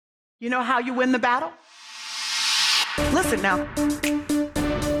You know how you win the battle? Listen now.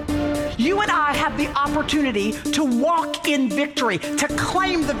 You and I have the opportunity to walk in victory, to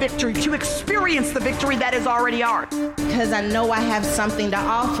claim the victory, to experience the victory that is already ours. Because I know I have something to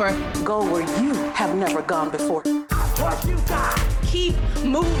offer. Go where you have never gone before. What you got? Keep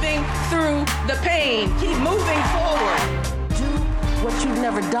moving through the pain. Keep moving forward. Do what you've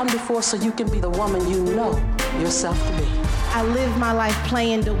never done before so you can be the woman you know yourself to be. I live my life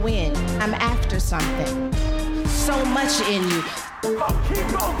playing to win. I'm after something. So much in you.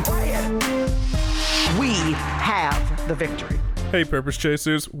 Keep on playing. We have the victory. Hey Purpose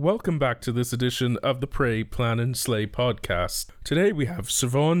Chasers, welcome back to this edition of the Pray, Plan and Slay podcast. Today we have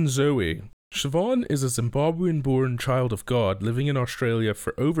Siobhän Zoe. Siobhän is a Zimbabwean-born child of God living in Australia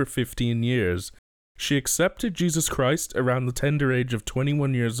for over 15 years. She accepted Jesus Christ around the tender age of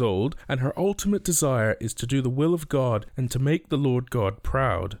 21 years old, and her ultimate desire is to do the will of God and to make the Lord God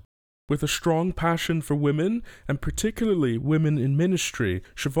proud. With a strong passion for women, and particularly women in ministry,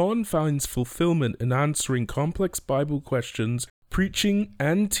 Siobhän finds fulfillment in answering complex Bible questions, preaching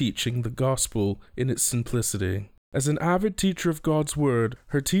and teaching the gospel in its simplicity. As an avid teacher of God's Word,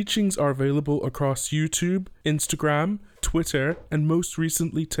 her teachings are available across YouTube, Instagram, Twitter, and most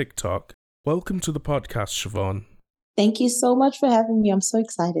recently TikTok. Welcome to the podcast, Siobhän. Thank you so much for having me. I'm so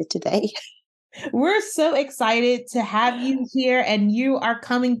excited today. We're so excited to have you here, and you are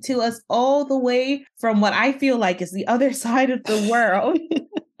coming to us all the way from what I feel like is the other side of the world.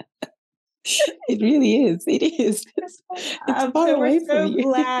 It really is. It is. It's far away we're so from you.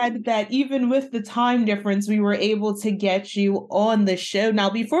 glad that even with the time difference, we were able to get you on the show.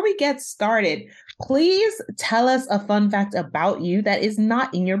 Now, before we get started, please tell us a fun fact about you that is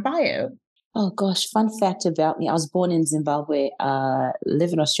not in your bio. Oh gosh, fun fact about me. I was born in Zimbabwe,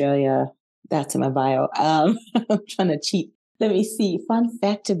 live in Australia. That's in my bio. I'm trying to cheat. Let me see. Fun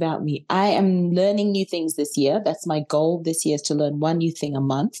fact about me. I am learning new things this year. That's my goal this year, is to learn one new thing a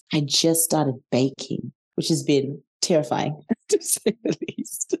month. I just started baking, which has been terrifying to say the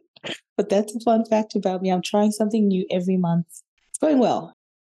least. But that's a fun fact about me. I'm trying something new every month. It's going well.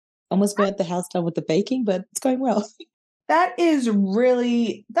 Almost burnt the house down with the baking, but it's going well. That's a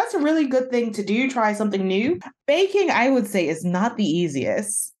really good thing to do. Try something new. Baking, I would say, is not the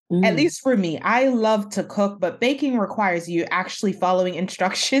easiest. At least for me. I love to cook, but baking requires you actually following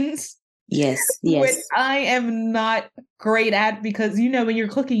instructions. Yes. Which I am not great at, because, you know, when you're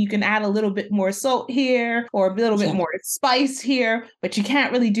cooking, you can add a little bit more salt here or a little bit more spice here, but you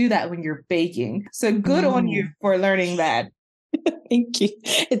can't really do that when you're baking. So good on you for learning that. Thank you.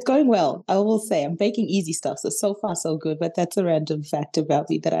 It's going well. I will say I'm baking easy stuff. So far, so good. But that's a random fact about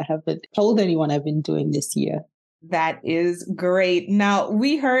me that I haven't told anyone I've been doing this year. That is great. Now,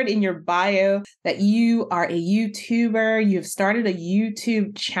 we heard in your bio that you are a YouTuber. You've started a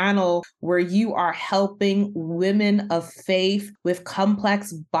YouTube channel where you are helping women of faith with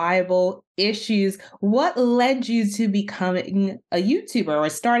complex Bible issues. What led you to becoming a YouTuber or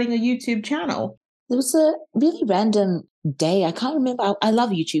starting a YouTube channel? It was a really random day. I can't remember. I love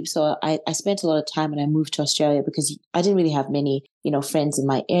YouTube. So I spent a lot of time when I moved to Australia, because I didn't really have many, friends in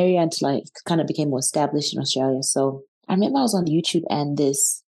my area until I kind of became more established in Australia. So I remember I was on YouTube, and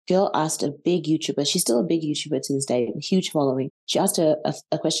this girl asked a big YouTuber. She's still a big YouTuber to this day, a huge following. She asked her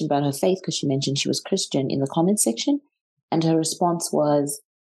a question about her faith, because she mentioned she was Christian, in the comments section. And her response was,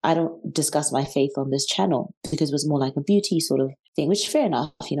 I don't discuss my faith on this channel, because it was more like a beauty sort of thing, which fair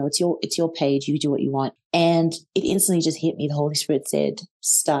enough. It's your page. You do what you want. And it instantly just hit me. The Holy Spirit said,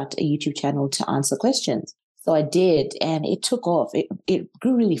 start a YouTube channel to answer questions. So I did, and it took off. It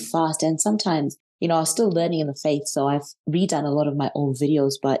grew really fast. And sometimes, I was still learning in the faith. So I've redone a lot of my old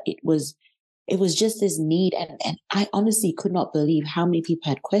videos, but it was just this need. And I honestly could not believe how many people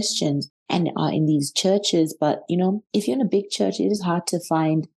had questions and are in these churches. But, if you're in a big church, it is hard to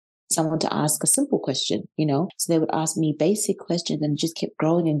find someone to ask a simple question, So they would ask me basic questions, and just kept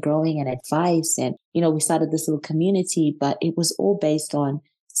growing and growing, and advice. And, we started this little community, but it was all based on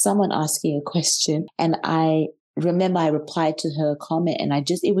someone asking a question. And I remember I replied to her comment, and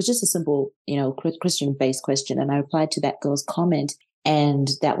it was just a simple, Christian based question. And I replied to that girl's comment, and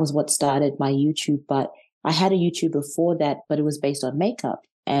that was what started my YouTube. But I had a YouTube before that, but it was based on makeup.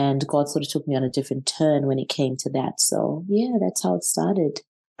 And God sort of took me on a different turn when it came to that. So yeah, that's how it started.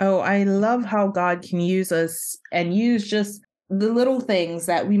 Oh, I love how God can use us and use just the little things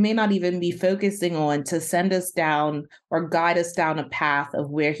that we may not even be focusing on to send us down or guide us down a path of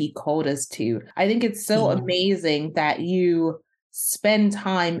where he called us to. I think it's so amazing that you spend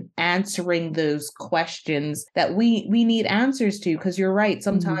time answering those questions that we need answers to. Because you're right,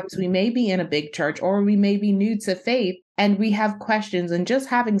 sometimes we may be in a big church or we may be new to faith and we have questions, and just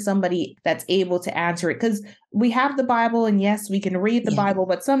having somebody that's able to answer it. Because we have the Bible, and yes, we can read the Bible,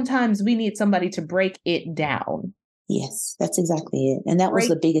 but sometimes we need somebody to break it down. Yes, that's exactly it. And that was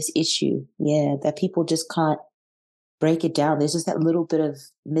the biggest issue. Yeah, that people just can't break it down. There's just that little bit of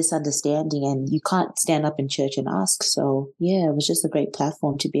misunderstanding, and you can't stand up in church and ask. So yeah, it was just a great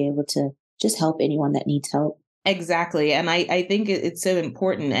platform to be able to just help anyone that needs help. Exactly. And I think it's so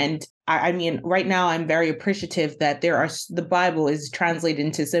important. And I mean, right now, I'm very appreciative that the Bible is translated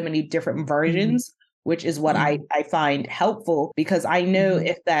into so many different versions, which is what I find helpful, because I know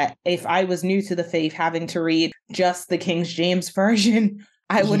if I was new to the faith, having to read just the King James version,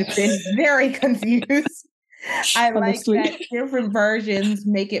 I would have been very confused. I Honestly. like that different versions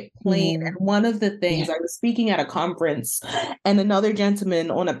make it plain. And one of the things, I was speaking at a conference, and another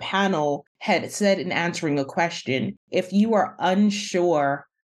gentleman on a panel had said, in answering a question, if you are unsure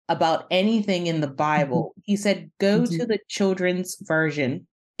about anything in the Bible, he said, go to the children's version.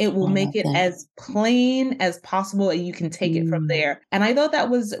 It will make it as plain as possible, and you can take it from there. And I thought that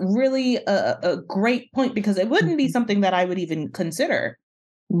was really a great point, because it wouldn't be something that I would even consider.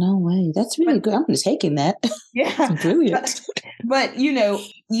 No way. That's really good. I'm just taking that. Yeah. That's brilliant. But,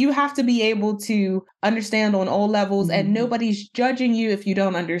 you have to be able to understand on all levels, and nobody's judging you if you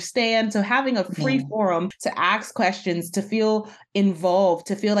don't understand. So having a free forum to ask questions, to feel involved,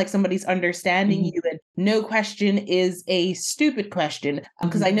 to feel like somebody's understanding you, and no question is a stupid question.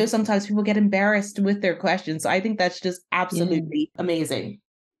 Because I know sometimes people get embarrassed with their questions. So I think that's just absolutely amazing.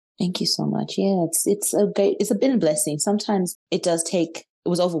 Thank you so much. Yeah, it's been a blessing. Sometimes it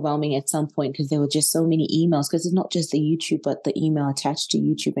was overwhelming at some point, because there were just so many emails, because it's not just the YouTube, but the email attached to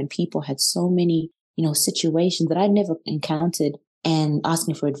YouTube. And people had so many, situations that I'd never encountered, and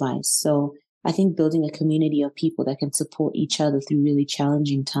asking for advice. So I think building a community of people that can support each other through really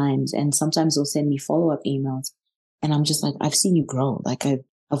challenging times. And sometimes they'll send me follow-up emails, and I'm just like, I've seen you grow. Like I've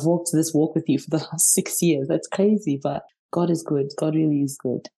walked this walk with you for the last 6 years. That's crazy, but God is good. God really is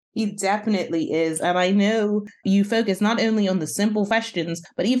good. He definitely is. And I know you focus not only on the simple questions,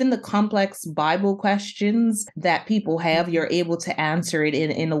 but even the complex Bible questions that people have, you're able to answer it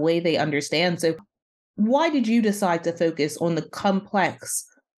in a way they understand. So why did you decide to focus on the complex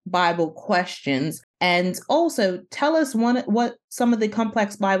Bible questions? And also tell us what some of the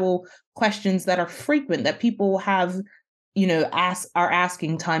complex Bible questions that are frequent that people have, are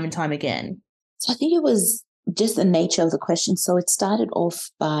asking time and time again. So I think it was just the nature of the question. So it started off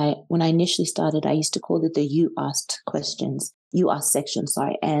by, when I initially started, I used to call it the you asked section,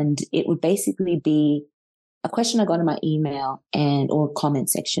 sorry. And it would basically be a question I got in my email or comment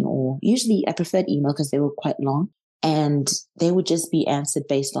section, or usually I preferred email because they were quite long, and they would just be answered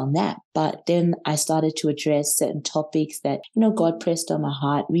based on that. But then I started to address certain topics that, God pressed on my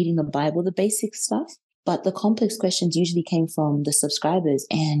heart, reading the Bible, the basic stuff. But the complex questions usually came from the subscribers.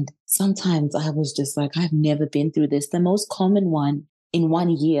 And sometimes I was just like, I've never been through this. The most common one in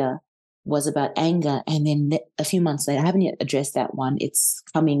 1 year was about anger. And then a few months later, I haven't yet addressed that one. It's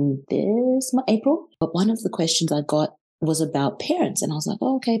coming this April. But one of the questions I got was about parents. And I was like,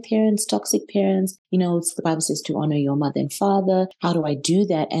 oh, okay, parents, toxic parents. The Bible says to honor your mother and father. How do I do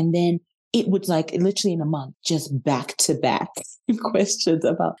that? And then it would, like, literally in a month, just back to back questions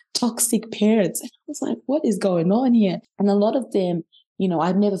about toxic parents. And I was like, what is going on here? And a lot of them,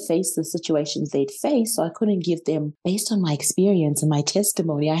 I've never faced the situations they'd face, so I couldn't give them, based on my experience and my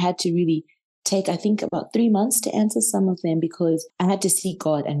testimony, I had to really take, I think, about 3 months to answer some of them, because I had to seek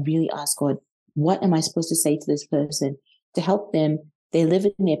God and really ask God, what am I supposed to say to this person to help them? They live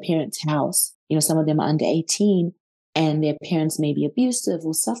in their parents' house. Some of them are under 18. And their parents may be abusive,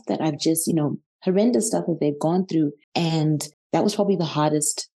 or stuff that I've just, horrendous stuff that they've gone through. And that was probably the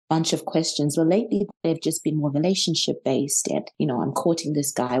hardest bunch of questions. But lately, they've just been more relationship based. And, I'm courting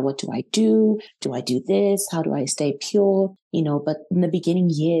this guy. What do I do? Do I do this? How do I stay pure? But in the beginning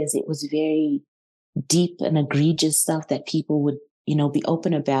years, it was very deep and egregious stuff that people would, be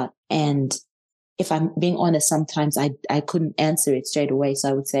open about. And if I'm being honest, sometimes I couldn't answer it straight away. So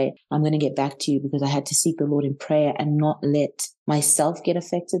I would say, I'm going to get back to you, because I had to seek the Lord in prayer and not let myself get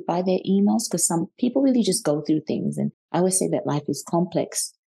affected by their emails, because some people really just go through things. And I always say that life is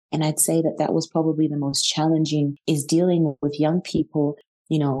complex. And I'd say that was probably the most challenging, is dealing with young people,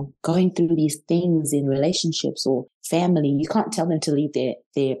 going through these things in relationships or family. You can't tell them to leave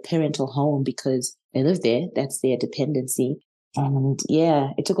their parental home because they live there. That's their dependency. And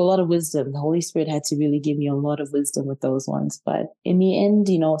yeah, it took a lot of wisdom. The Holy Spirit had to really give me a lot of wisdom with those ones. But in the end,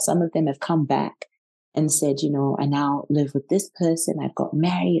 some of them have come back. and said, I now live with this person. I've got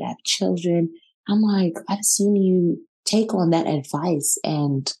married. I have children. I'm like, I've seen you take on that advice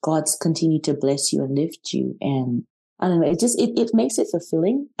and God's continued to bless you and lift you. And I don't know, it makes it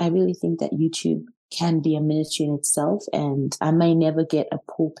fulfilling. I really think that YouTube can be a ministry in itself. And I may never get a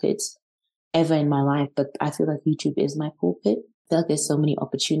pulpit ever in my life, but I feel like YouTube is my pulpit. I feel like there's so many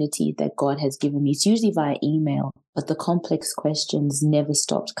opportunities that God has given me. It's usually via email, but the complex questions never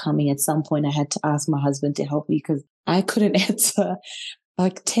stopped coming. At some point, I had to ask my husband to help me because I couldn't answer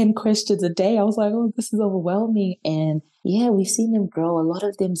like 10 questions a day. I was like, oh, this is overwhelming. And yeah, we've seen them grow. A lot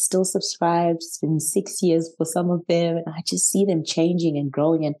of them still subscribe. It's been 6 years for some of them. And I just see them changing and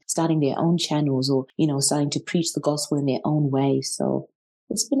growing and starting their own channels or, starting to preach the gospel in their own way. So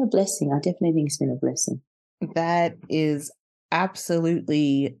it's been a blessing. I definitely think it's been a blessing. That is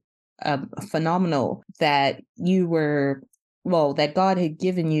absolutely phenomenal that that God had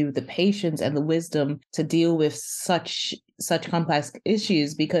given you the patience and the wisdom to deal with such complex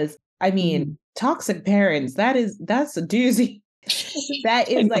issues, because toxic parents, that's a doozy. That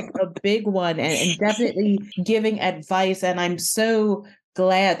is like a big one, and definitely giving advice. And I'm so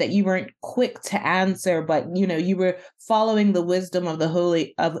glad that you weren't quick to answer, but you were following the wisdom of the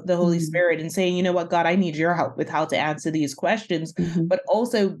Holy Spirit and saying, you know what, God, I need your help with how to answer these questions, but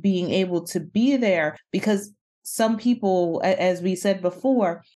also being able to be there, because some people, as we said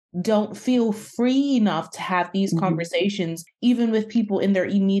before, don't feel free enough to have these conversations, even with people in their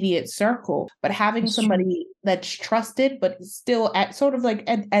immediate circle. But having somebody that's trusted, but still at sort of like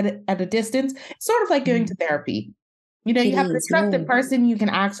at a distance, it's sort of like going to therapy. You have a trusted person you can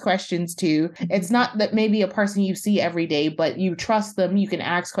ask questions to. It's not that maybe a person you see every day, but you trust them. You can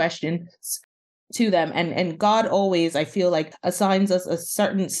ask questions to them. And God always, I feel like, assigns us a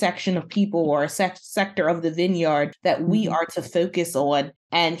certain section of people or a sector of the vineyard that we are to focus on.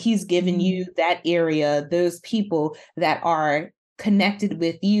 And he's given you that area, those people that are connected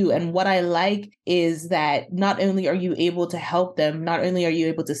with you. And what I like is that not only are you able to help them, not only are you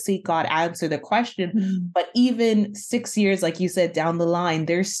able to see God answer the question, but even 6 years, like you said, down the line,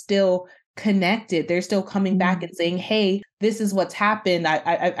 they're still connected. They're still coming back and saying, hey, this is what's happened.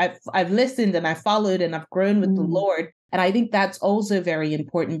 I've listened and I followed and I've grown with the Lord. And I think that's also very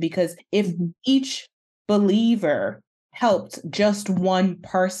important, because if each believer helped just one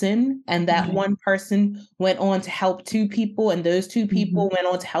person, and that one person went on to help 2 people, and those 2 people went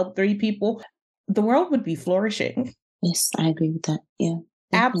on to help 3 people, the world would be flourishing. Yes, I agree with that. Yeah.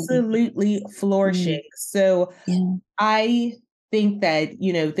 Definitely. Absolutely flourishing. So I think that,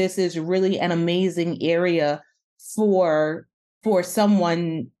 this is really an amazing area for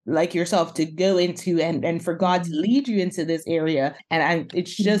someone like yourself to go into, and for God to lead you into this area. And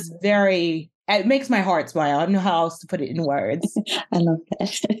it's just it makes my heart smile. I don't know how else to put it in words. I love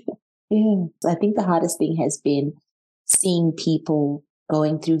that. Yeah. I think the hardest thing has been seeing people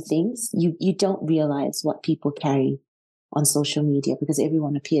going through things. You don't realize what people carry on social media because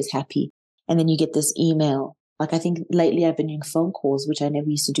everyone appears happy. And then you get this email. Like, I think lately I've been doing phone calls, which I never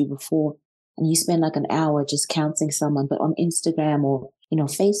used to do before. And you spend like an hour just counseling someone, but on Instagram or,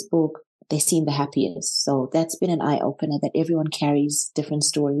 Facebook, they seem the happiest. So that's been an eye opener that everyone carries different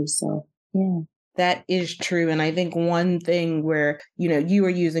stories. So yeah. That is true. And I think one thing where, you are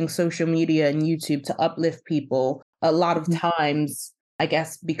using social media and YouTube to uplift people, a lot of times, I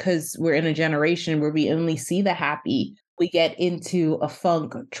guess, because we're in a generation where we only see the happy, we get into a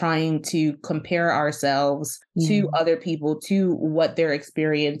funk trying to compare ourselves to other people, to what they're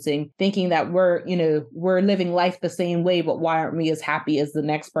experiencing, thinking that we're living life the same way, but why aren't we as happy as the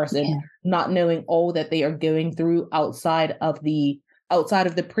next person? Not knowing all that they are going through outside of the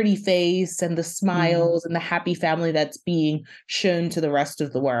pretty face and the smiles and the happy family that's being shown to the rest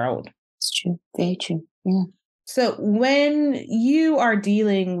of the world. It's true. Very true. Yeah. So when you are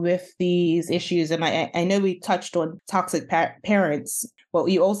dealing with these issues, and I know we touched on toxic parents, but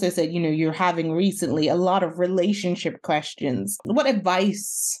you also said, you're having recently a lot of relationship questions. What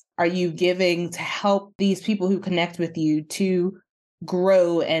advice are you giving to help these people who connect with you to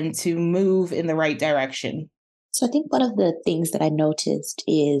grow and to move in the right direction? So I think one of the things that I noticed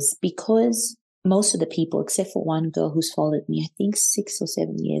is because most of the people, except for one girl who's followed me, I think 6 or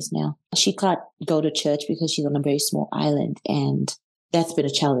 7 years now, she can't go to church because she's on a very small island. And that's been a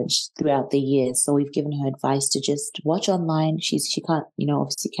challenge throughout the years. So we've given her advice to just watch online. She can't,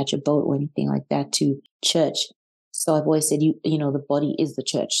 obviously catch a boat or anything like that to church. So I've always said, the body is the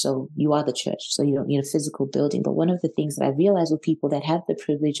church. So you are the church. So you don't need a physical building. But one of the things that I realize with people that have the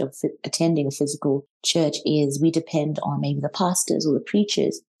privilege of attending a physical church is we depend on maybe the pastors or the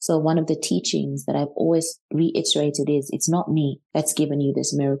preachers. So one of the teachings that I've always reiterated is it's not me that's given you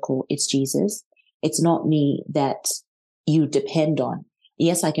this miracle. It's Jesus. It's not me that you depend on.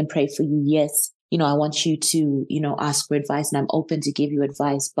 Yes, I can pray for you. Yes, I want you to, ask for advice, and I'm open to give you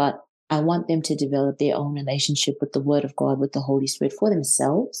advice, but I want them to develop their own relationship with the Word of God, with the Holy Spirit for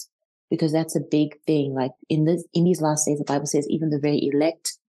themselves, because that's a big thing. Like in these last days, the Bible says even the very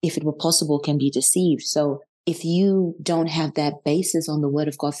elect, if it were possible, can be deceived. So if you don't have that basis on the Word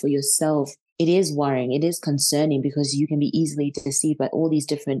of God for yourself, it is worrying. It is concerning, because you can be easily deceived by all these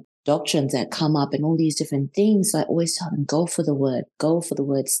different doctrines that come up and all these different things. So I always tell them, go for the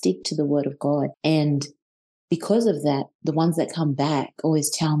Word, stick to the Word of God. And because of that, the ones that come back always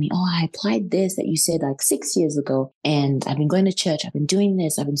tell me, oh, I applied this that you said like 6 years ago, and I've been going to church, I've been doing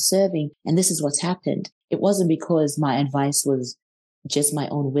this, I've been serving, and this is what's happened. It wasn't because my advice was just my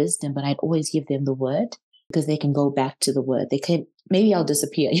own wisdom, but I'd always give them the Word, because they can go back to the Word. They can, maybe I'll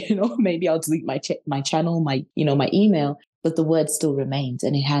disappear, maybe I'll delete my channel, my email, but the Word still remains,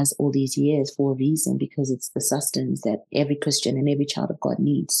 and it has all these years for a reason, because it's the sustenance that every Christian and every child of God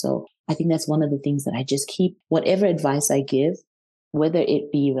needs. So I think that's one of the things that I just keep, whatever advice I give, whether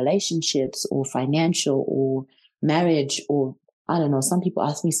it be relationships or financial or marriage, or I don't know, some people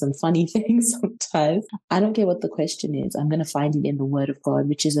ask me some funny things sometimes. I don't care what the question is. I'm going to find it in the Word of God,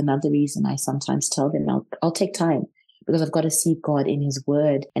 which is another reason I sometimes tell them I'll take time, because I've got to seek God in His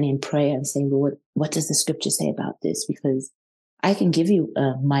Word and in prayer and say, Lord, what does the Scripture say about this? Because I can give you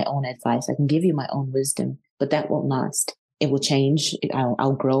my own advice. I can give you my own wisdom, but that won't last. It will change.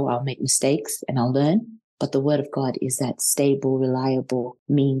 I'll grow. I'll make mistakes and I'll learn. But the Word of God is that stable, reliable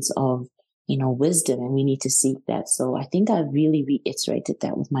means of, wisdom, and we need to seek that. So I think I really reiterated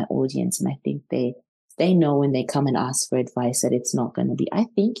that with my audience, and I think they know when they come and ask for advice that it's not going to be, I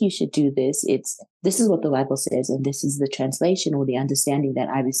think you should do this. This is what the Bible says, and this is the translation or the understanding that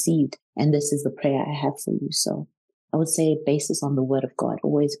I received, and this is the prayer I have for you. So I would say basis on the Word of God,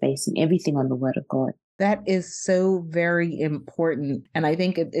 always basing everything on the Word of God. That is so very important. And I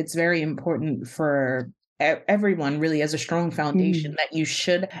think it's very important for everyone, really, as a strong foundation, that you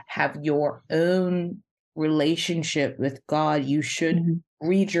should have your own relationship with God. You should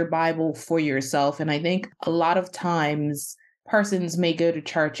read your Bible for yourself. And I think a lot of times persons may go to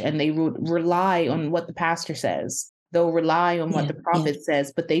church and they would rely on what the pastor says. They'll rely on what the prophet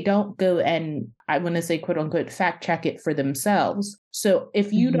says, but they don't go and, I want to say, quote unquote, fact check it for themselves. So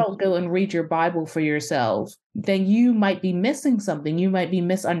if you don't go and read your Bible for yourself, then you might be missing something. You might be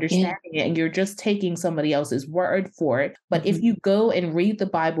misunderstanding it, and you're just taking somebody else's word for it. But if you go and read the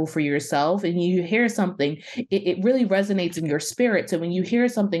Bible for yourself and you hear something, it really resonates in your spirit. So when you hear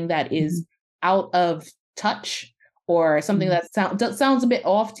something that is out of touch, or something that sounds a bit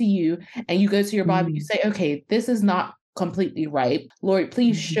off to you, and you go to your Bible, you say, okay, this is not completely right. Lord,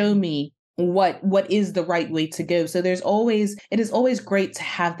 please show me what is the right way to go. So it is always great to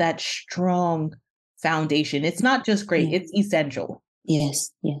have that strong foundation. It's not just great, it's essential.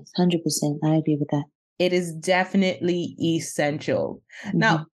 Yes, 100%. I agree with that. It is definitely essential.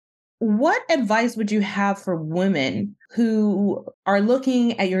 Now, what advice would you have for women who are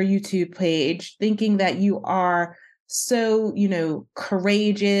looking at your YouTube page thinking that you are so,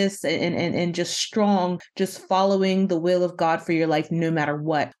 courageous and just strong, just following the will of God for your life, no matter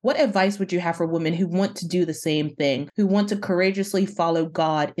what? What advice would you have for women who want to do the same thing, who want to courageously follow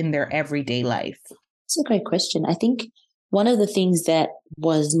God in their everyday life? It's a great question. I think one of the things that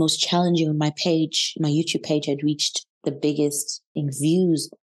was most challenging on my page, my YouTube page had reached the biggest in views,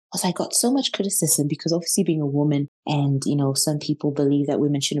 was I got so much criticism, because obviously being a woman and, some people believe that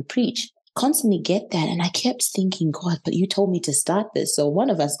women shouldn't preach. Constantly get that. And I kept thinking, God, but you told me to start this. So one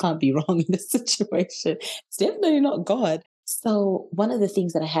of us can't be wrong in this situation. It's definitely not God. So one of the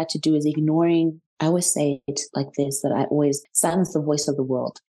things that I had to do is ignoring, I always say it like this, that I always silence the voice of the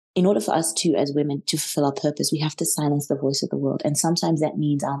world. In order for us to, as women, to fulfill our purpose, we have to silence the voice of the world. And sometimes that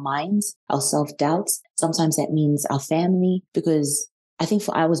means our minds, our self-doubts. Sometimes that means our family, because I think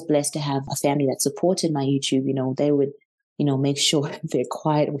I was blessed to have a family that supported my YouTube. They would make sure they're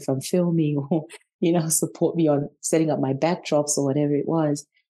quiet if I'm filming, or, support me on setting up my backdrops or whatever it was.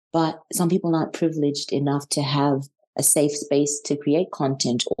 But some people aren't privileged enough to have a safe space to create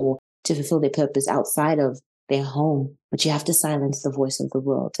content or to fulfill their purpose outside of their home. But you have to silence the voice of the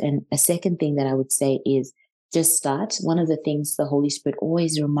world. And a second thing that I would say is just start. One of the things the Holy Spirit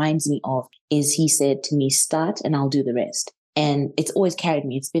always reminds me of is He said to me, start and I'll do the rest. And it's always carried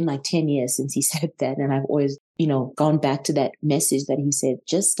me. It's been like 10 years since He said that. And I've always, gone back to that message that He said,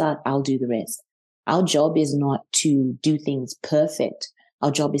 just start, I'll do the rest. Our job is not to do things perfect. Our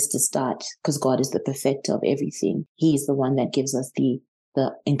job is to start, because God is the perfecter of everything. He is the one that gives us the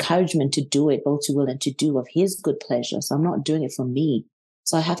encouragement to do it, both to will and to do of His good pleasure. So I'm not doing it for me.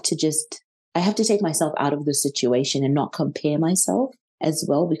 So I have to just I have to take myself out of the situation and not compare myself as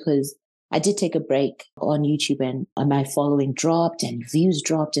well, because I did take a break on YouTube and my following dropped and views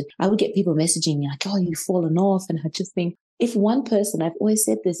dropped. And I would get people messaging me like, oh, you've fallen off. And I just think, if one person, I've always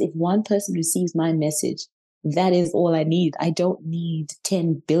said this, if one person receives my message, that is all I need. I don't need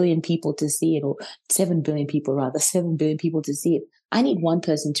 10 billion people to see it, or 7 billion people rather, 7 billion people to see it. I need one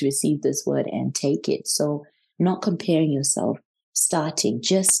person to receive this word and take it. So not comparing yourself,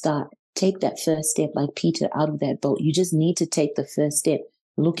 just start. Take that first step like Peter out of that boat. You just need to take the first step,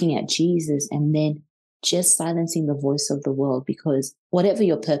 looking at Jesus, and then just silencing the voice of the world, because whatever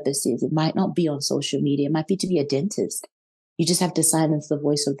your purpose is, it might not be on social media. It might be to be a dentist. You just have to silence the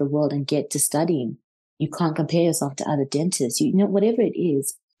voice of the world and get to studying. You can't compare yourself to other dentists. You know, whatever it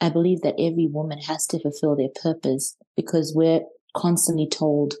is, I believe that every woman has to fulfill their purpose, because we're constantly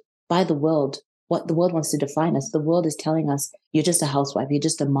told by the world what the world wants to define us. The world is telling us, you're just a housewife, you're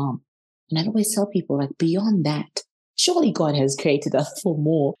just a mom. And I always tell people, like, beyond that, surely God has created us for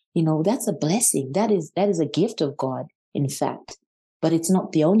more. You know, that's a blessing. That is a gift of God, in fact. But it's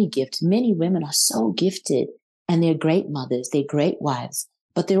not the only gift. Many women are so gifted, and they're great mothers, they're great wives,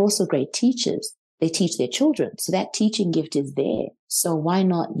 but they're also great teachers. They teach their children. So that teaching gift is there. So why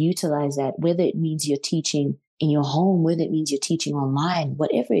not utilize that, whether it means you're teaching in your home, whether it means you're teaching online,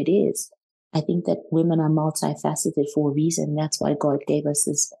 whatever it is. I think that women are multifaceted for a reason. That's why God gave us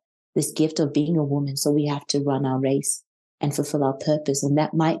this gift of being a woman. So we have to run our race and fulfill our purpose. And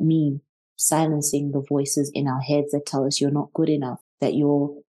that might mean silencing the voices in our heads that tell us you're not good enough, that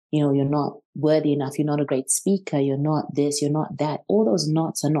you're not worthy enough. You're not a great speaker. You're not this, you're not that. All those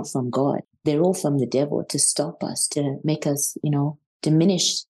nots are not from God. They're all from the devil to stop us, to make us,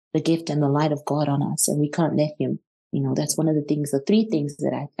 diminish the gift and the light of God on us. And we can't let him. That's one of the 3 things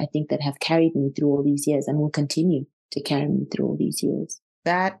that I think that have carried me through all these years and will continue to carry me through all these years.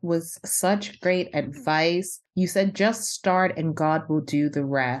 That was such great advice. You said just start and God will do the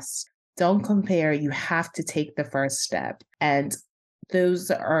rest. Don't compare. You have to take the first step. And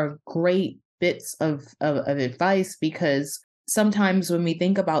those are great bits of advice, because sometimes when we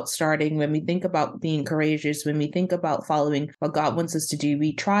think about starting, when we think about being courageous, when we think about following what God wants us to do,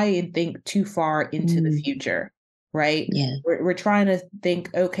 we try and think too far into the future. Right? Yeah. We're trying to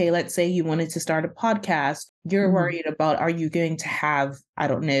think, okay, let's say you wanted to start a podcast. You're worried about, are you going to have,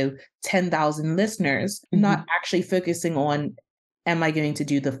 10,000 listeners, not actually focusing on, am I going to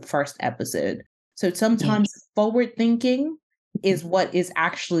do the first episode? So sometimes forward thinking is what is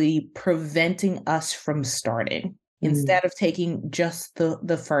actually preventing us from starting, instead of taking just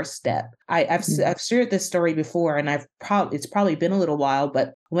the first step. I've shared this story before, and it's probably been a little while,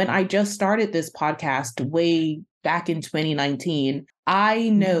 but when I just started this podcast way back in 2019, I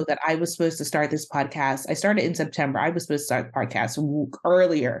know that I was supposed to start this podcast. I started in September. I was supposed to start the podcast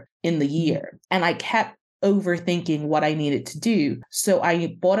earlier in the year. And I kept overthinking what I needed to do. So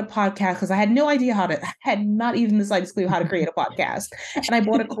I bought a podcast because I had no idea had not even the slightest clue how to create a podcast. And I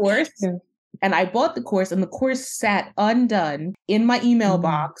bought a course. And I bought the course, and the course sat undone in my email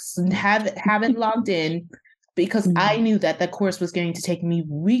box and haven't logged in, because I knew that course was going to take me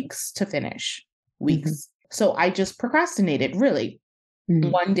weeks to finish. Weeks. So I just procrastinated, really.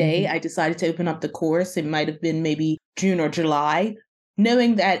 One day I decided to open up the course. It might have been maybe June or July,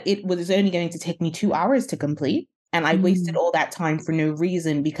 knowing that it was only going to take me 2 hours to complete. And I wasted all that time for no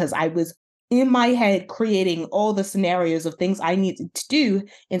reason, because I was in my head creating all the scenarios of things I needed to do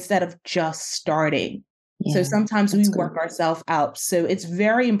instead of just starting. So sometimes we work ourselves out. So it's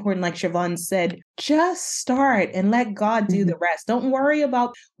very important, like Siobhän said, just start and let God do the rest. Don't worry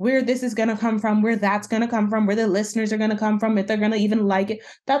about where this is going to come from, where that's going to come from, where the listeners are going to come from, if they're going to even like it.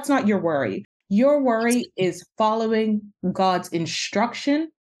 That's not your worry. Your worry is following God's instruction.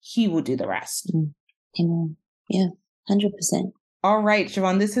 He will do the rest. Amen. Yeah, 100%. All right,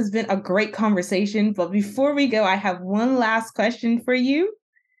 Siobhän, this has been a great conversation. But before we go, I have one last question for you.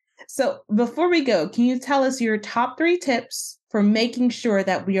 So before we go, can you tell us your top 3 tips for making sure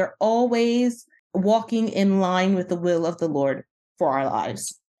that we are always walking in line with the will of the Lord for our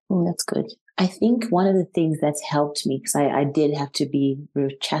lives? Oh, that's good. I think one of the things that's helped me, because I did have to be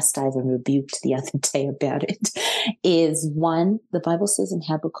chastised and rebuked the other day about it, is 1, the Bible says in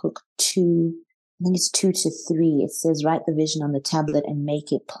Habakkuk 2, I think it's 2-3, it says, write the vision on the tablet and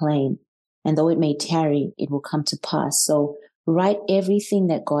make it plain. And though it may tarry, it will come to pass. So write everything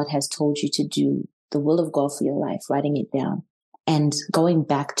that God has told you to do, the will of God for your life, writing it down and going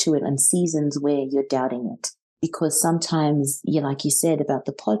back to it on seasons where you're doubting it. Because sometimes, like you said about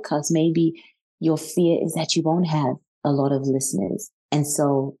the podcast, maybe your fear is that you won't have a lot of listeners. And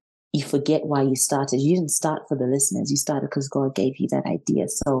so you forget why you started. You didn't start for the listeners. You started because God gave you that idea.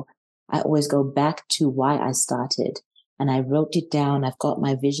 So I always go back to why I started. And I wrote it down. I've got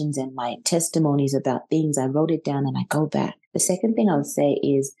my visions and my testimonies about things. I wrote it down and I go back. The second thing I would say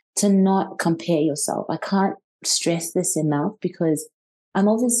is to not compare yourself. I can't stress this enough because I'm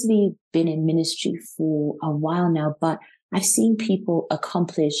obviously been in ministry for a while now, but I've seen people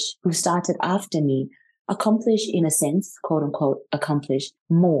accomplish who started after me, accomplish in a sense, quote unquote, accomplish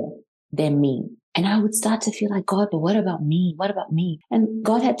more than me. And I would start to feel like, God, but what about me? What about me? And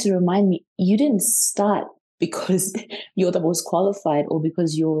God had to remind me, you didn't start because you're the most qualified or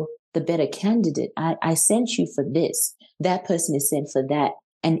because you're the better candidate. I sent you for this. That person is sent for that.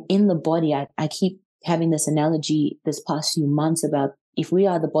 And in the body, I keep having this analogy this past few months about if we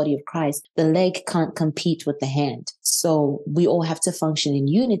are the body of Christ, the leg can't compete with the hand. So we all have to function in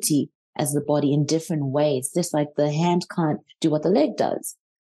unity as the body in different ways, just like the hand can't do what the leg does.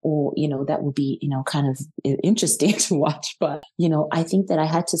 Or, that would be, kind of interesting to watch. But, I think that I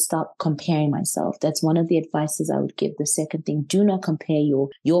had to stop comparing myself. That's one of the advices I would give. The second thing, do not compare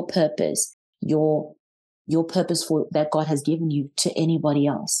your purpose, your purpose for that God has given you to anybody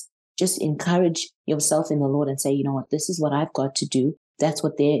else. Just encourage yourself in the Lord and say, you know what, this is what I've got to do. That's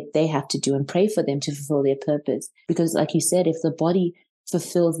what they have to do, and pray for them to fulfill their purpose. Because like you said, if the body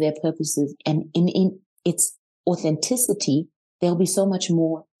fulfills their purposes and in its authenticity, there'll be so much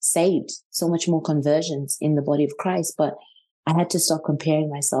more saved, so much more conversions in the body of Christ. But I had to stop comparing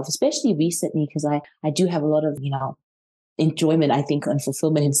myself, especially recently, because I do have a lot of, enjoyment, I think, and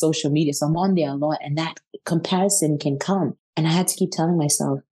fulfillment in social media. So I'm on there a lot, and that comparison can come. And I had to keep telling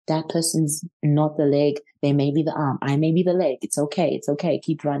myself, that person's not the leg. They may be the arm. I may be the leg. It's okay. It's okay.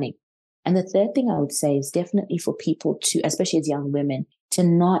 Keep running. And the third thing I would say is definitely for people to, especially as young women, to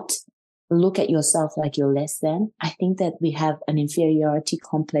not look at yourself like you're less than. I think that we have an inferiority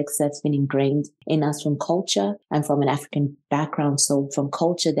complex that's been ingrained in us from culture and from an African background. So from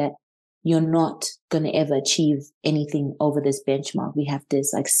culture that you're not going to ever achieve anything over this benchmark. We have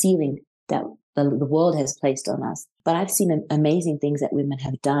this like ceiling that the world has placed on us. But I've seen amazing things that women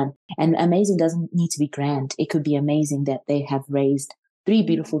have done. And amazing doesn't need to be grand. It could be amazing that they have raised 3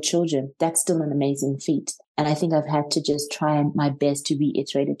 beautiful children. That's still an amazing feat. And I think I've had to just try my best to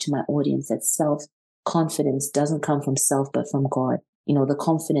reiterate it to my audience that self-confidence doesn't come from self, but from God. The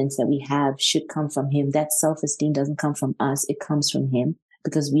confidence that we have should come from Him. That self-esteem doesn't come from us. It comes from Him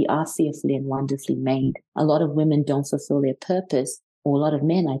because we are fearfully and wonderfully made. A lot of women don't fulfill their purpose, or a lot of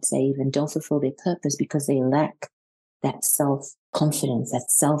men, I'd say even, don't fulfill their purpose because they lack that self-confidence, that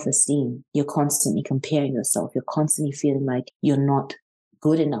self-esteem. You're constantly comparing yourself. You're constantly feeling like you're not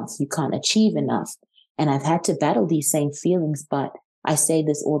good enough. You can't achieve enough. And I've had to battle these same feelings, but I say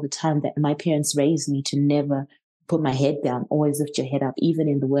this all the time that my parents raised me to never put my head down, always lift your head up, even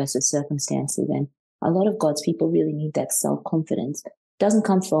in the worst of circumstances. And a lot of God's people really need that self-confidence. It doesn't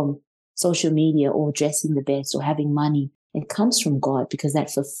come from social media or dressing the best or having money. It comes from God because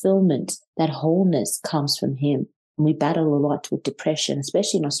that fulfillment, that wholeness comes from Him. And we battle a lot with depression,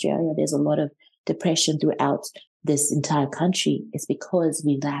 especially in Australia. There's a lot of depression throughout this entire country. It's because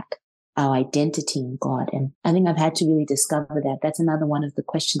we lack our identity in God. And I think I've had to really discover that. That's another one of the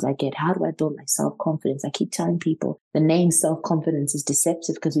questions I get. How do I build my self-confidence? I keep telling people the name self-confidence is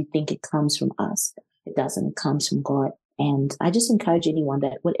deceptive because we think it comes from us. It doesn't. It comes from God. And I just encourage anyone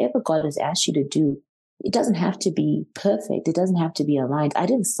that whatever God has asked you to do, it doesn't have to be perfect. It doesn't have to be aligned. I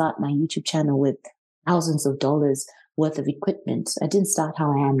didn't start my YouTube channel with thousands of dollars worth of equipment. I didn't start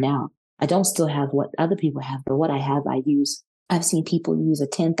how I am now. I don't still have what other people have, but what I have, I use. I've seen people use a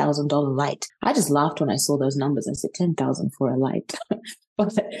 $10,000 light. I just laughed when I saw those numbers. I said, 10,000 for a light.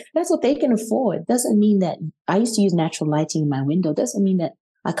 But that's what they can afford. Doesn't mean that I used to use natural lighting in my window. Doesn't mean that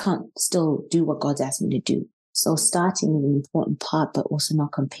I can't still do what God's asked me to do. So starting is an important part, but also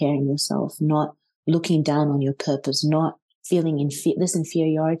not comparing yourself, not looking down on your purpose, not feeling this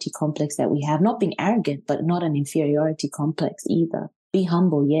inferiority complex that we have, not being arrogant, but not an inferiority complex either. Be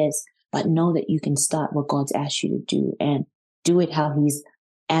humble, yes, but know that you can start what God's asked you to do and do it how He's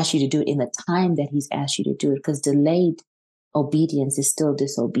asked you to do it in the time that He's asked you to do it, because delayed obedience is still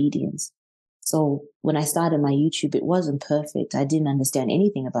disobedience. So when I started my YouTube, it wasn't perfect. I didn't understand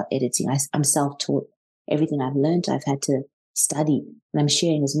anything about editing. I'm self-taught. Everything I've learned, I've had to study, and I'm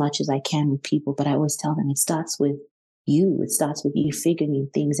sharing as much as I can with people. But I always tell them it starts with you. It starts with you figuring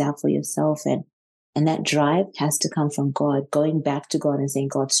things out for yourself. And that drive has to come from God, going back to God and saying,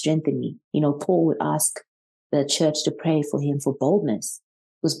 God, strengthen me. Paul would ask the church to pray for him for boldness,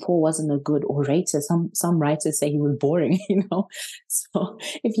 because Paul wasn't a good orator. Some writers say he was boring, So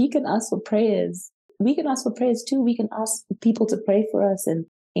if he can ask for prayers, we can ask for prayers too. We can ask people to pray for us and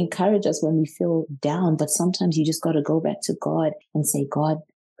encourage us when we feel down. But sometimes you just got to go back to God and say, God,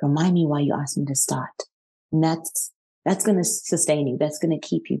 remind me why you asked me to start. And that's going to sustain you. That's going to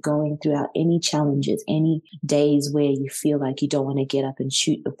keep you going throughout any challenges, any days where you feel like you don't want to get up and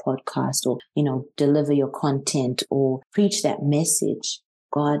shoot the podcast or, deliver your content or preach that message.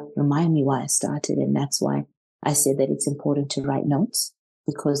 God, remind me why I started. And that's why I said that it's important to write notes,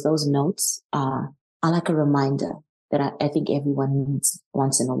 because those notes are like a reminder that I think everyone needs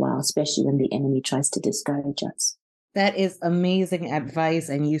once in a while, especially when the enemy tries to discourage us. That is amazing advice.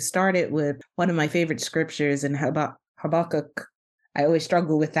 And you started with one of my favorite scriptures in Habakkuk. I always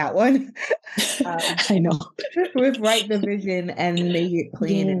struggle with that one. I know. With write the vision and make it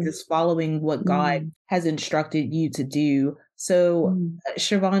plain and just following what God has instructed you to do. So,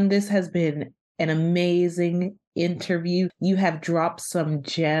 Siobhän, this has been an amazing interview. You have dropped some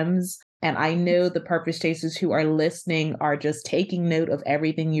gems. And I know the Purpose Chasers who are listening are just taking note of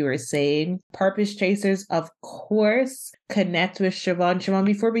everything you are saying. Purpose Chasers, of course, connect with Siobhän. Siobhän,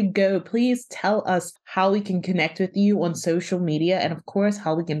 before we go, please tell us how we can connect with you on social media and, of course,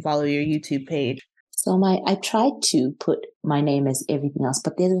 how we can follow your YouTube page. So I tried to put my name as everything else,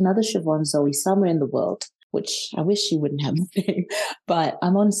 but there's another Siobhän Zoe somewhere in the world, which I wish she wouldn't have my name. But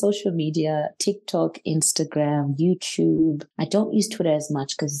I'm on social media, TikTok, Instagram, YouTube. I don't use Twitter as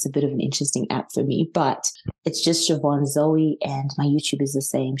much because it's a bit of an interesting app for me, but it's just Siobhän Zoe, and my YouTube is the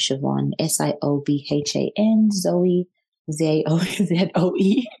same, Siobhän, Siobhan, Zoe,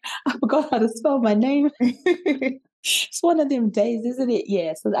 Zoe. I forgot how to spell my name. It's one of them days, isn't it?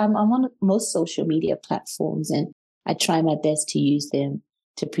 Yeah, so I'm on most social media platforms, and I try my best to use them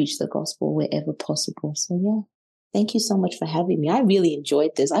to preach the gospel wherever possible. So yeah, thank you so much for having me. I really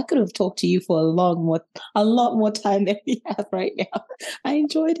enjoyed this. I could have talked to you for a lot more time than we have right now. I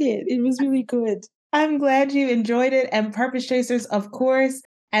enjoyed it. It was really good. I'm glad you enjoyed it. And Purpose Chasers, of course,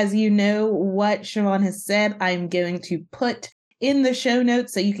 as you know what Siobhän has said, I'm going to put in the show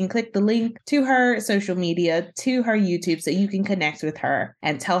notes so you can click the link to her social media, to her YouTube, so you can connect with her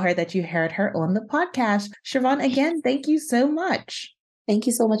and tell her that you heard her on the podcast. Siobhän, again, thank you so much. Thank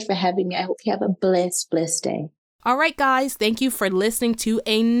you so much for having me. I hope you have a blessed day. All right, guys, thank you for listening to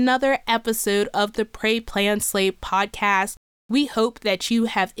another episode of the Pray, Plan, Slay podcast. We hope that you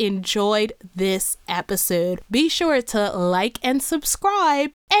have enjoyed this episode. Be sure to like and subscribe,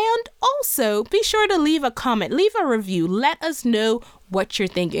 and also be sure to leave a comment, leave a review. Let us know what you're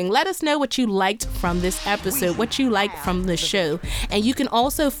thinking. Let us know what you liked from this episode, what you liked from the show. And you can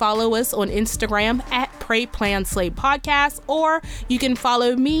also follow us on Instagram at Pray, Plan, Slay Podcast, or you can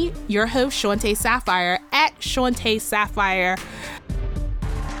follow me, your host, Shante Sapphire, at Shante Sapphire